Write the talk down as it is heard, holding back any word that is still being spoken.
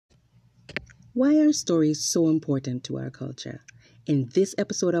Why are stories so important to our culture? In this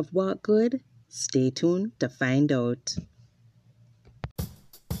episode of What Good, stay tuned to find out.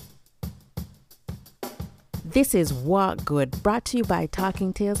 This is What Good, brought to you by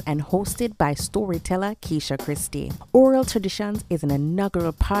Talking Tales and hosted by storyteller Keisha Christie. Oral traditions is an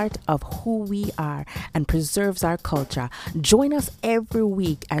integral part of who we are and preserves our culture. Join us every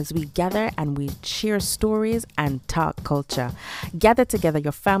week as we gather and we share stories and talk culture. Gather together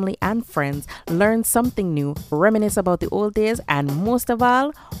your family and friends, learn something new, reminisce about the old days, and most of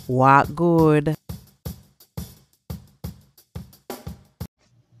all, what good.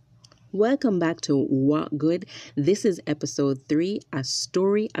 Welcome back to What Good. This is episode 3, A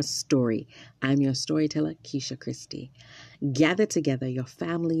Story, a Story. I'm your storyteller, Keisha Christie. Gather together your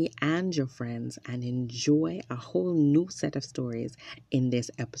family and your friends and enjoy a whole new set of stories in this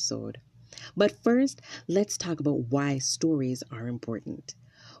episode. But first, let's talk about why stories are important.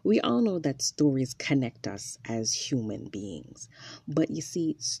 We all know that stories connect us as human beings. But you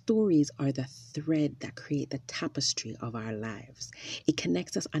see, stories are the thread that create the tapestry of our lives. It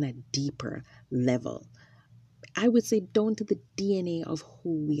connects us on a deeper level. I would say down to the DNA of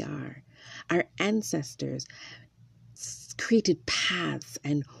who we are. Our ancestors created paths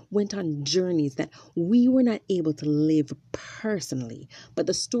and went on journeys that we were not able to live personally. But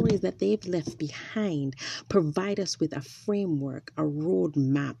the stories that they've left behind provide us with a framework, a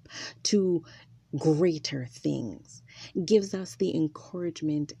roadmap to greater things. Gives us the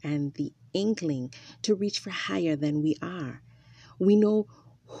encouragement and the inkling to reach for higher than we are. We know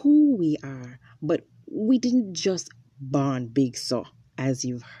who we are, but we didn't just born big so, as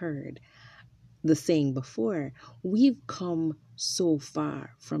you've heard the saying before. We've come so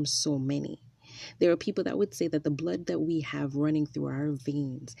far from so many. There are people that would say that the blood that we have running through our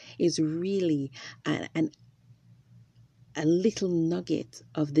veins is really a little nugget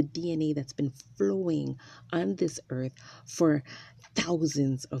of the DNA that's been flowing on this earth for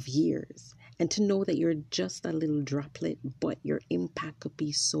thousands of years. And to know that you're just a little droplet, but your impact could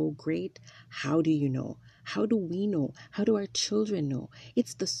be so great, how do you know? How do we know? How do our children know?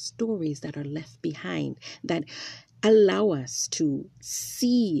 It's the stories that are left behind that allow us to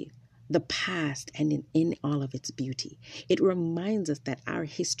see the past and in all of its beauty. It reminds us that our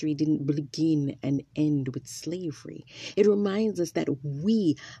history didn't begin and end with slavery. It reminds us that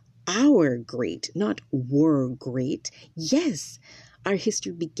we are great, not were great. Yes, our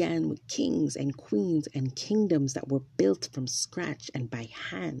history began with kings and queens and kingdoms that were built from scratch and by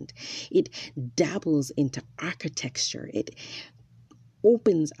hand. It dabbles into architecture. It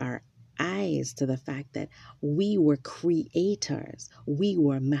opens our eyes to the fact that we were creators, we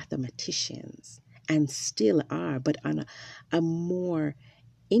were mathematicians, and still are, but on a more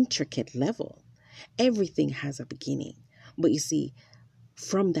intricate level. Everything has a beginning. But you see,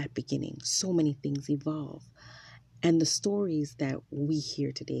 from that beginning, so many things evolve. And the stories that we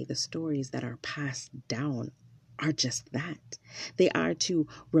hear today, the stories that are passed down, are just that. They are to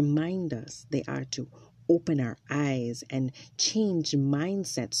remind us, they are to open our eyes and change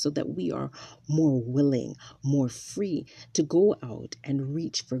mindsets so that we are more willing, more free to go out and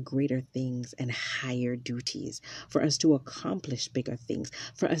reach for greater things and higher duties, for us to accomplish bigger things,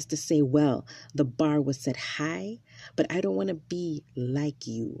 for us to say, well, the bar was set high, but I don't want to be like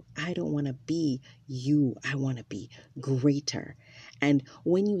you. I don't want to be you. I want to be greater. And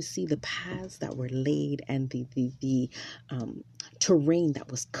when you see the paths that were laid and the terrain that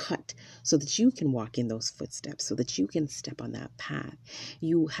was cut so that you can walk in those footsteps, so that you can step on that path,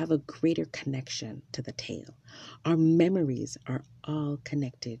 you have a greater connection to the tale. Our memories are all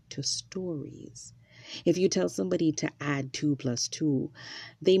connected to stories. If you tell somebody to add 2 plus 2,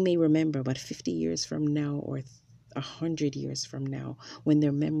 they may remember, but 50 years from now or 100 years from now, when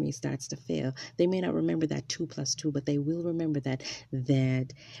their memory starts to fail, they may not remember that 2 plus 2, but they will remember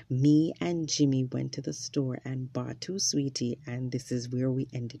that me and Jimmy went to the store and bought 2 sweetie, and this is where we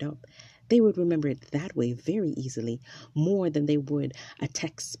ended up. They would remember it that way very easily, more than they would a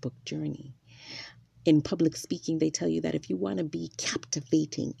textbook journey. In public speaking, they tell you that if you want to be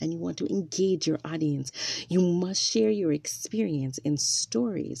captivating and you want to engage your audience, you must share your experience in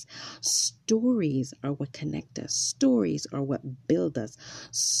stories. Stories are what connect us. Stories are what build us.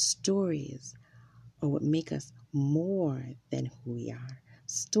 Stories are what make us more than who we are.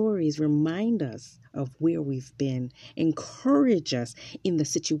 Stories remind us of where we've been, encourage us in the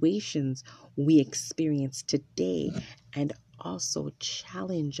situations we experience today, and also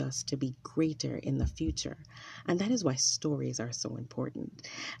challenge us to be greater in the future. And that is why stories are so important.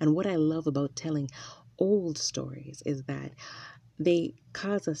 And what I love about telling old stories is that they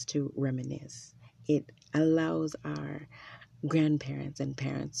cause us to reminisce. It allows our grandparents and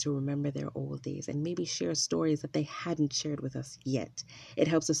parents to remember their old days and maybe share stories that they hadn't shared with us yet. It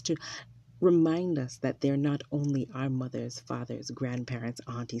helps us to remind us that they're not only our mothers, fathers, grandparents,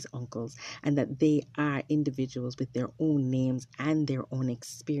 aunties, uncles, and that they are individuals with their own names and their own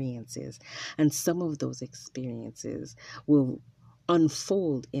experiences. And some of those experiences will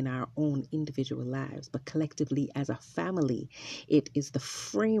unfold in our own individual lives, but collectively as a family, it is the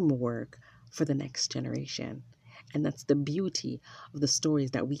framework for the next generation. And that's the beauty of the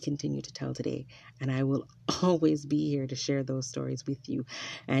stories that we continue to tell today. And I will always be here to share those stories with you.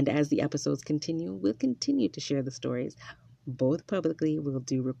 And as the episodes continue, we'll continue to share the stories, both publicly. We'll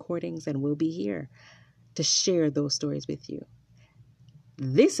do recordings and we'll be here to share those stories with you.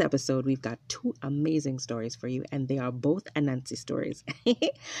 This episode, we've got two amazing stories for you, and they are both Anansi stories.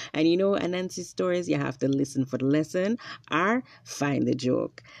 And you know, Anansi stories, you have to listen for the lesson or find the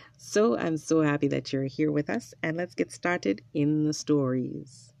joke. So I'm so happy that you're here with us, and let's get started in the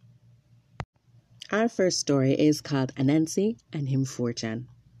stories. Our first story is called Anansi and Him Fortune.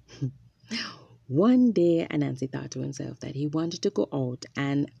 One day, Anansi thought to himself that he wanted to go out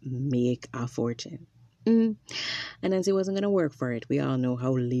and make a fortune. Anansi wasn't going to work for it. We all know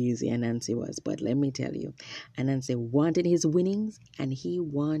how lazy Anansi was. But let me tell you, Anansi wanted his winnings and he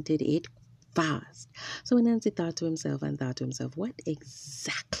wanted it fast. So Anansi thought to himself, what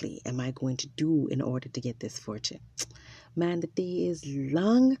exactly am I going to do in order to get this fortune? Man, the day is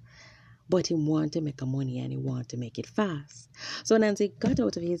long, but he wanted to make money and he wanted to make it fast. So Anansi got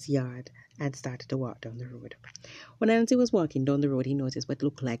out of his yard and started to walk down the road. When Anansi was walking down the road, he noticed what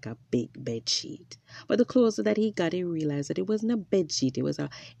looked like a big bed sheet. But the closer that he got, he realized that it wasn't a bed sheet. It was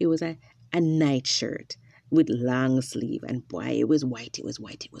a night shirt with long sleeve. And boy, it was white. It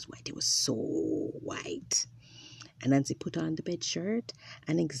was so white. Anansi put on the bed shirt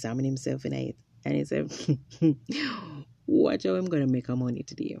and examined himself in it. And he said, watch how I'm going to make money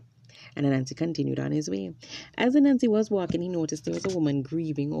today. And Anansi continued on his way. As Anansi was walking, he noticed there was a woman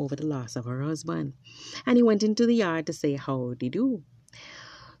grieving over the loss of her husband. And he went into the yard to say, howdy do.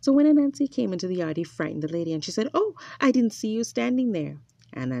 So when Anansi came into the yard, he frightened the lady and she said, oh, I didn't see you standing there.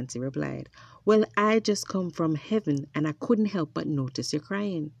 And Anansi replied, well, I just come from heaven and I couldn't help but notice you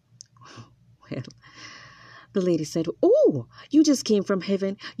crying. Well, the lady said, oh, you just came from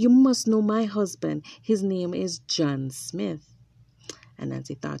heaven. You must know my husband. His name is John Smith. And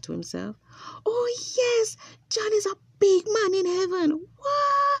Anansi thought to himself, oh, yes, John is a big man in heaven.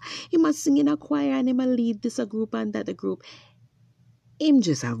 Wow! He must sing in a choir and he must lead this a group and that a group. Him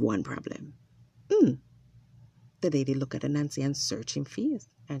just have one problem. The lady looked at Anansi and searched him face.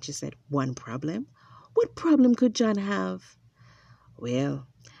 And she said, one problem? What problem could John have? Well,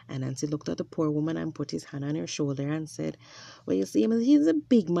 Anansi looked at the poor woman and put his hand on her shoulder and said, well, you see, he's a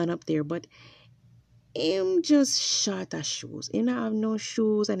big man up there, but him just short of shoes. He don't have no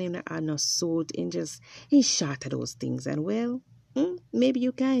shoes and he don't have no suit. He's short of those things. And well, maybe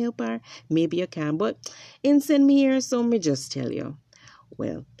you can help her. Maybe you can. But send me here, so me just tell you.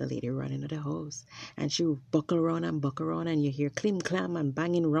 Well, the lady ran into the house and she buckle around and you hear clim clam and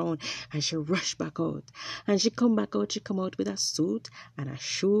banging around and she rushed back out. And she come out with a suit and a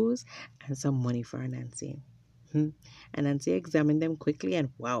shoes and some money for Anansi. And Anansi examined them quickly and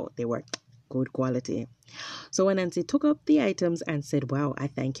wow, they were good quality. So when Anansi took up the items and said, wow, I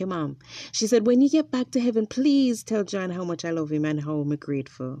thank you, Mom. She said, when you get back to heaven, please tell John how much I love him and how I'm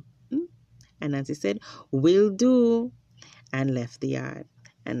grateful. And Anansi said, will do, and left the yard.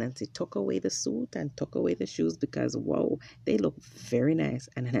 And Anansi took away the suit and took away the shoes because, wow, they look very nice.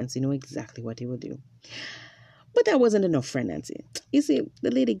 And Anansi knew exactly what he would do. But that wasn't enough for Anansi. You see,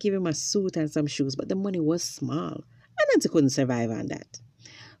 the lady gave him a suit and some shoes, but the money was small. Anansi couldn't survive on that.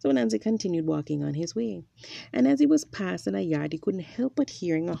 So Anansi continued walking on his way. And as he was passing a yard, he couldn't help but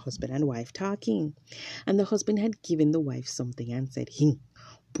hearing a husband and wife talking. And the husband had given the wife something and said,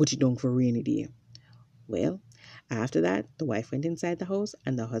 put it down for rainy day. Well, after that, the wife went inside the house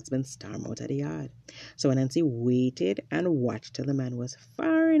and the husband stormed out of the yard. So Anansi waited and watched till the man was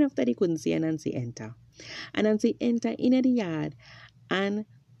far enough that he couldn't see Anansi enter. Anansi entered in the yard and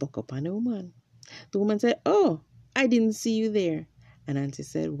buck up on the woman. The woman said, oh, I didn't see you there. And Anansi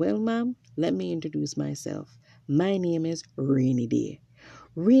said, well, ma'am, let me introduce myself. My name is Rainy Day.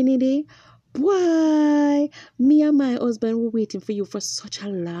 Rainy Day? Why? Me and my husband were waiting for you for such a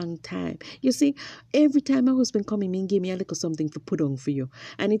long time. You see, every time my husband come in and give me a little something to put on for you.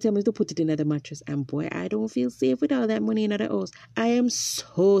 And he tell me to put it in the mattress. And boy, I don't feel safe with all that money in the house. I am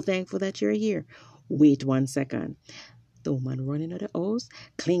so thankful that you're here. Wait 1 second. The woman running out of the house.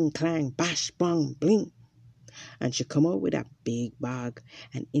 Cling, clang, bash, bang, bling. And she come out with a big bag.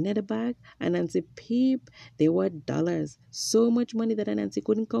 And in the bag, Anansi peep, there were dollars. So much money that Anansi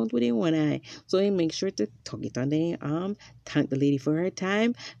couldn't count with in one eye. So he make sure to tuck it under his arm, thank the lady for her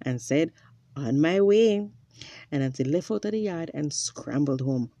time, and said, on my way. And Nancy left out of the yard and scrambled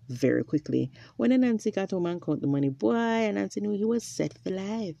home very quickly. When Nancy got home and counted the money, boy, Nancy knew he was set for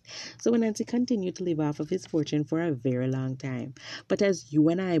life. So Nancy continued to live off of his fortune for a very long time. But as you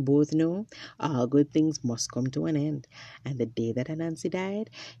and I both know, all good things must come to an end. And the day that Nancy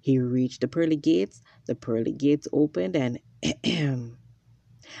died, he reached the pearly gates. The pearly gates opened and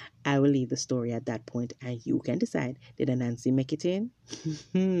I will leave the story at that point and you can decide, did Nancy make it in?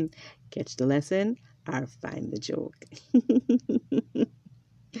 Catch the lesson or find the joke.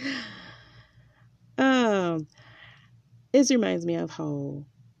 This reminds me of how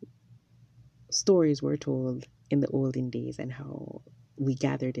stories were told in the olden days and how we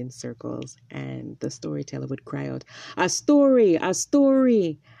gathered in circles and the storyteller would cry out, a story, a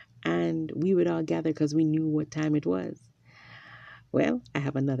story. And we would all gather because we knew what time it was. Well, I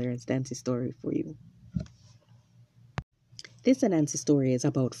have another Anansi story for you. This Anansi story is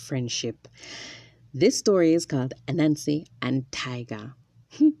about friendship. This story is called Anansi and Tiger.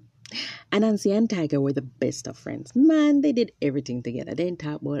 Anansi and Tiger were the best of friends. Man, they did everything together. They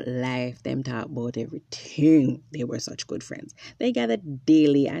talked about life. They talked about everything. They were such good friends. They gathered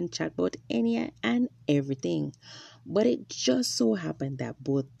daily and chat about any and everything. But it just so happened that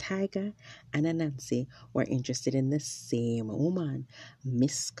both Tiger and Anansi were interested in the same woman,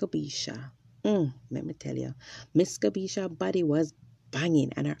 Miss Kabisha. Let me tell you, Miss Kabisha's body was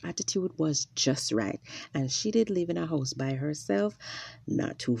banging and her attitude was just right. And she did live in a house by herself,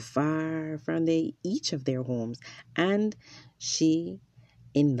 not too far from each of their homes. And she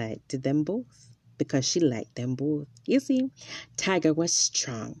invited them both because she liked them both. You see, Tiger was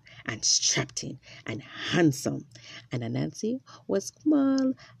strong and strapped in and handsome. And Anansi was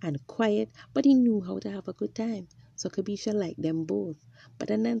small and quiet, but he knew how to have a good time. So Kabisha liked them both. But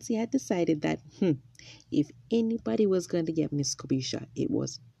Anansi had decided that if anybody was going to get Miss Kabisha, it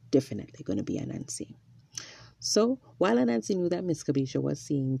was definitely going to be Anansi. So while Anansi knew that Miss Kabisha was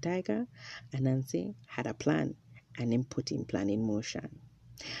seeing Tiger, Anansi had a plan and then put in plan in motion.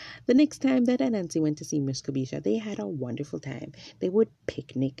 The next time that Anansi went to see Miss Kabisha, they had a wonderful time. They would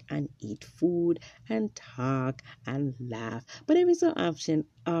picnic and eat food and talk and laugh. But every so often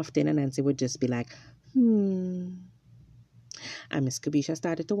Anansi would just be like, And Miss Kabisha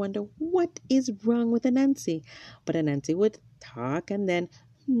started to wonder what is wrong with Anansi. But Anansi would talk and then,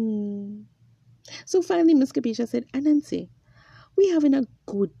 So finally Miss Kabisha said, Anansi, we having a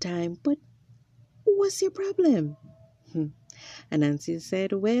good time, but what's your problem? Anansi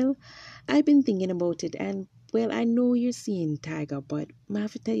said, well, I've been thinking about it and, well, I know you're seeing Tiger, but I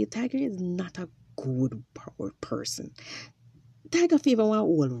have to tell you, Tiger is not a good person. Tiger favor one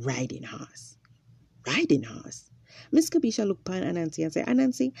old riding horse. Riding horse? Miss Kabisha looked upon Anansi and said,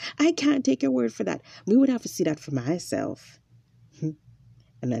 Anansi, I can't take your word for that. We would have to see that for myself.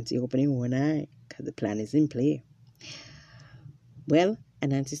 Anansi opening one eye because the plan is in play. Well,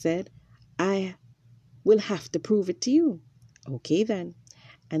 Anansi said, I will have to prove it to you. Okay then.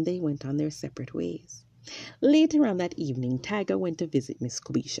 And they went on their separate ways. Later on that evening, Tiger went to visit Miss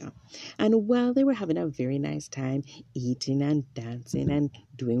Kabisha. And while they were having a very nice time, eating and dancing and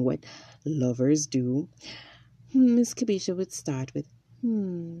doing what lovers do, Miss Kabisha would start with,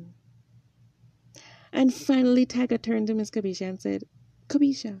 And finally, Tiger turned to Miss Kabisha and said,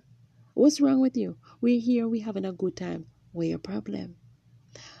 Kabisha, what's wrong with you? We're here, we're having a good time. What's your problem?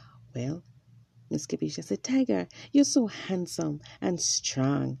 Well, Miss Kabisha said, Tiger, you're so handsome and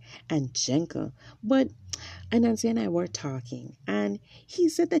strong and gentle. But Anansi and I were talking, and he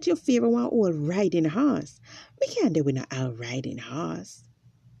said that your favorite one old riding horse. We can't do with no old riding horse.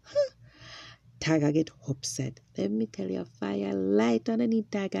 Tiger get upset. Let me tell you, fire light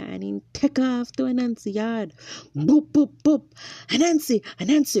underneath Tiger and he take off to Anansi yard. Boop, boop, boop.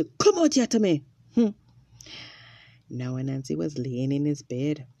 Anansi, come out here to me. Now Anansi was laying in his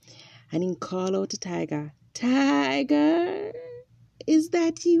bed and he called out to Tiger, Tiger, is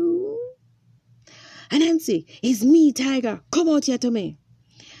that you? Anansi, it's me, Tiger. Come out here to me.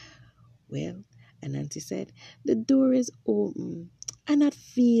 Well, Anansi said, the door is open. I'm not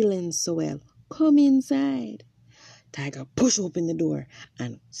feeling so well. Come inside. Tiger pushed open the door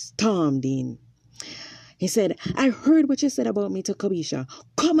and stormed in. He said, I heard what you said about me to Kabisha.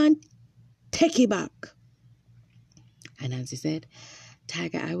 Come and take it back. Anansi said,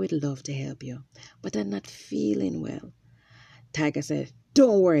 Tiger, I would love to help you, but I'm not feeling well. Tiger said,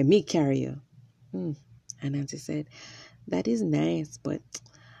 don't worry, me carry you. Anansi said, that is nice, but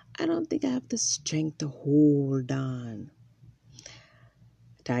I don't think I have the strength to hold on.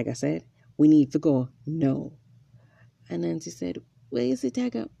 Tiger said, we need to go now. And Nancy said, well, you see,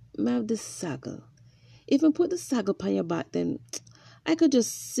 Tiger, I have the saddle. If I put the saddle on your back, then I could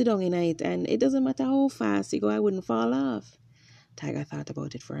just sit down in it, and it doesn't matter how fast you go, I wouldn't fall off. Tiger thought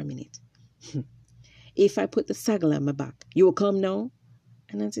about it for a minute. If I put the saddle on my back, you will come now?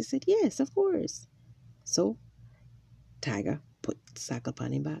 And Nancy said, yes, of course. So Tiger put the saddle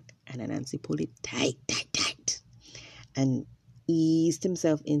on his back, and then Nancy pulled it tight, and eased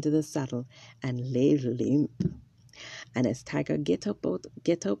himself into the saddle and lay limp. And as Tiger get up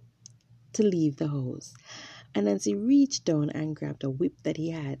to leave the house, and Nancy reached down and grabbed a whip that he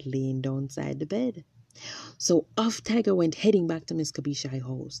had laying downside the bed. So off Tiger went, heading back to Miss Kabisha's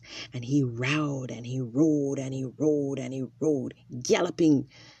house, and he rode and he rode and he rode and he rode, galloping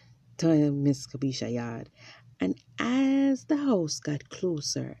to Miss Kabisha's yard. And as the house got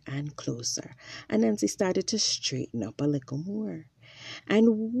closer and closer, and Nancy started to straighten up a little more.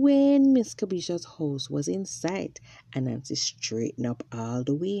 And when Miss Kabisha's house was in sight, and Nancy straightened up all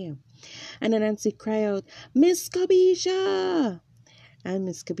the way, and then Nancy cried out, Miss Kabisha! And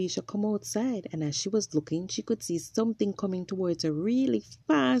Miss Kabisha come outside, and as she was looking, she could see something coming towards her really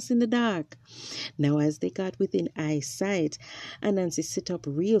fast in the dark. Now as they got within eyesight, and Nancy sit up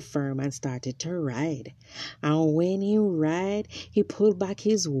real firm and started to ride. And when he ride, he pulled back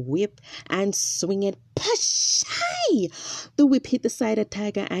his whip and swing it. Push! The whip hit the side of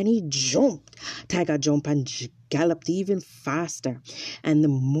Tiger, and he jumped. Tiger jumped and galloped even faster. And the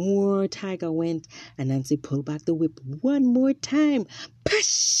more Tiger went, and Nancy pulled back the whip one more time.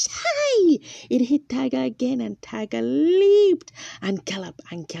 Push! It hit Tiger again, and Tiger leaped and galloped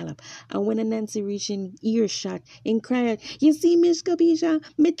and galloped. And when Nancy reached in earshot, and cried, you see, Miss Kabisha,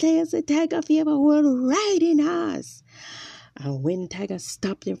 me tell you, say Tiger favor whole riding horse. And when Tiger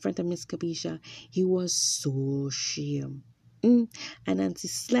stopped in front of Miss Kabisha, he was so ashamed. And Nancy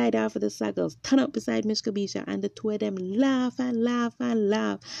slide off of the saddles, turn up beside Miss Kabisha, and the two of them laugh and laugh and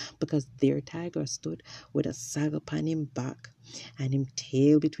laugh, because their Tiger stood with a saddle upon him back, and him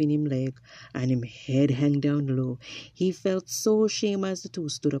tail between him leg, and him head hang down low. He felt so ashamed as the two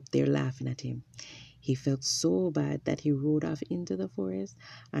stood up there laughing at him. He felt so bad that he rode off into the forest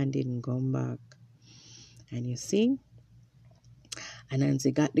and didn't come back. And you see, and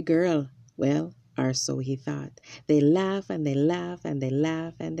Nancy got the girl. Well, or so he thought. They laugh and they laugh and they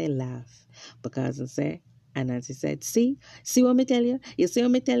laugh and they laugh. Because and Nancy said, see what me tell you? You see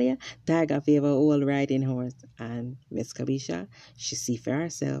what me tell you? Tiger favor old riding horse. And Miss Kabisha, she see for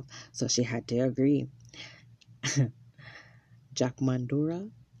herself, so she had to agree. Jack Mandora,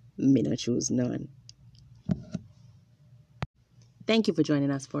 me no choose none. Thank you for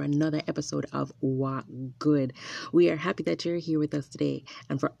joining us for another episode of What Good. We are happy that you're here with us today.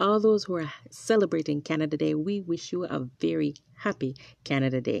 And for all those who are celebrating Canada Day, we wish you a very happy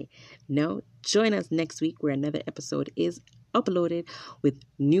Canada Day. Now, join us next week where another episode is uploaded with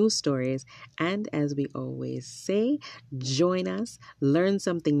new stories. And as we always say, join us, learn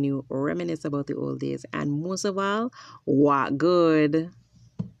something new, reminisce about the old days, and most of all, what good.